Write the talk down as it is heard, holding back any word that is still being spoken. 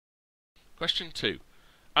Question 2.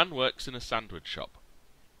 Anne works in a sandwich shop.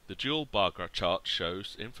 The dual bar chart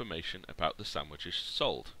shows information about the sandwiches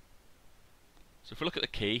sold. So if we look at the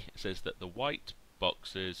key, it says that the white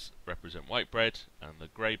boxes represent white bread and the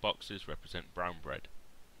grey boxes represent brown bread.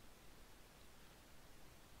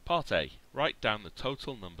 Part A. Write down the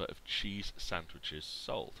total number of cheese sandwiches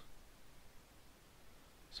sold.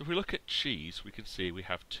 So if we look at cheese, we can see we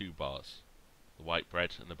have two bars, the white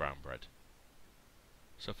bread and the brown bread.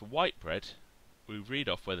 So for white bread, we read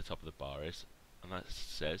off where the top of the bar is, and that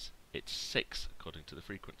says it's 6 according to the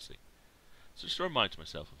frequency. So just to remind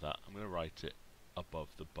myself of that, I'm going to write it above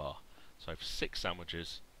the bar. So I have 6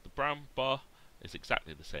 sandwiches. The brown bar is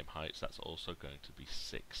exactly the same height, so that's also going to be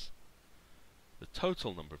 6. The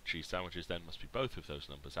total number of cheese sandwiches then must be both of those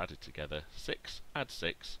numbers added together. 6 add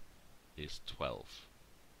 6 is 12.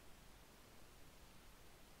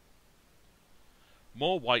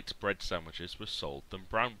 More white bread sandwiches were sold than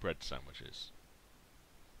brown bread sandwiches.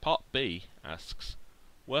 Part B asks,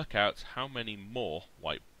 work out how many more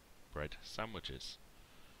white bread sandwiches.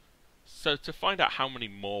 So to find out how many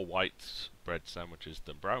more white bread sandwiches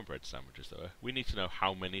than brown bread sandwiches there are, we need to know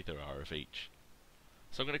how many there are of each.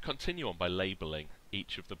 So I'm going to continue on by labelling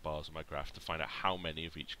each of the bars on my graph to find out how many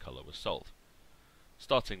of each colour was sold.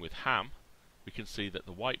 Starting with ham, we can see that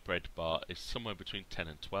the white bread bar is somewhere between 10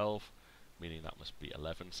 and 12, meaning that must be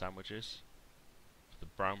 11 sandwiches. For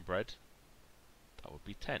the brown bread, that would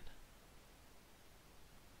be 10.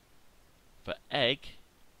 For egg,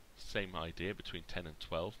 same idea, between 10 and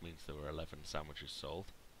 12 means there were 11 sandwiches sold.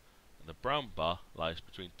 And the brown bar lies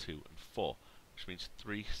between 2 and 4, which means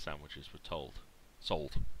 3 sandwiches were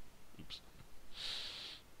sold. Oops.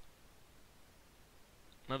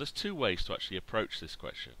 Now there's two ways to actually approach this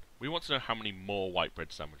question. We want to know how many more white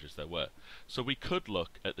bread sandwiches there were. So we could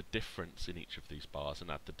look at the difference in each of these bars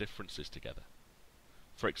and add the differences together.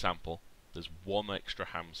 For example, there's 1 extra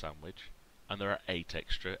ham sandwich and there are 8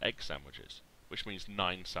 extra egg sandwiches, which means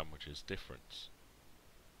 9 sandwiches difference.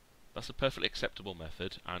 That's a perfectly acceptable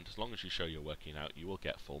method, and as long as you show you're working out, you will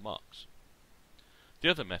get full marks. The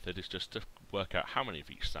other method is just to work out how many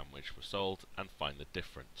of each sandwich were sold and find the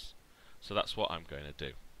difference. So that's what I'm going to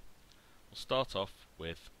do. We'll start off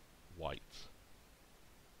with white.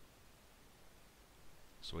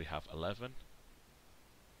 So we have 11,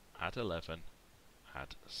 add 11,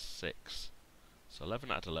 add 6. So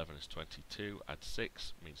 11 add 11 is 22, add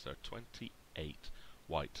 6 means there are 28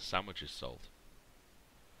 white sandwiches sold.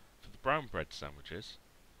 For the brown bread sandwiches,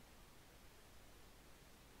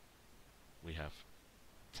 we have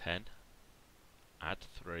 10, add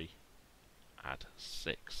 3, add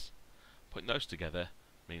 6. Putting those together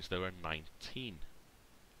means there were 19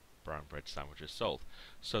 brown bread sandwiches sold.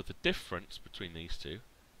 So the difference between these two,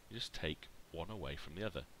 you just take one away from the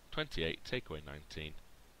other. 28 take away 19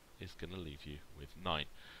 is going to leave you with 9.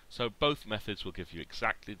 So both methods will give you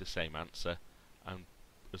exactly the same answer, and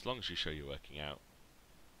as long as you show you're working out,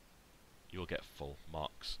 you'll get full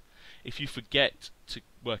marks. If you forget to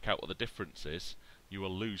work out what the difference is, you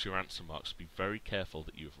will lose your answer marks. Be very careful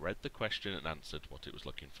that you've read the question and answered what it was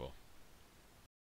looking for.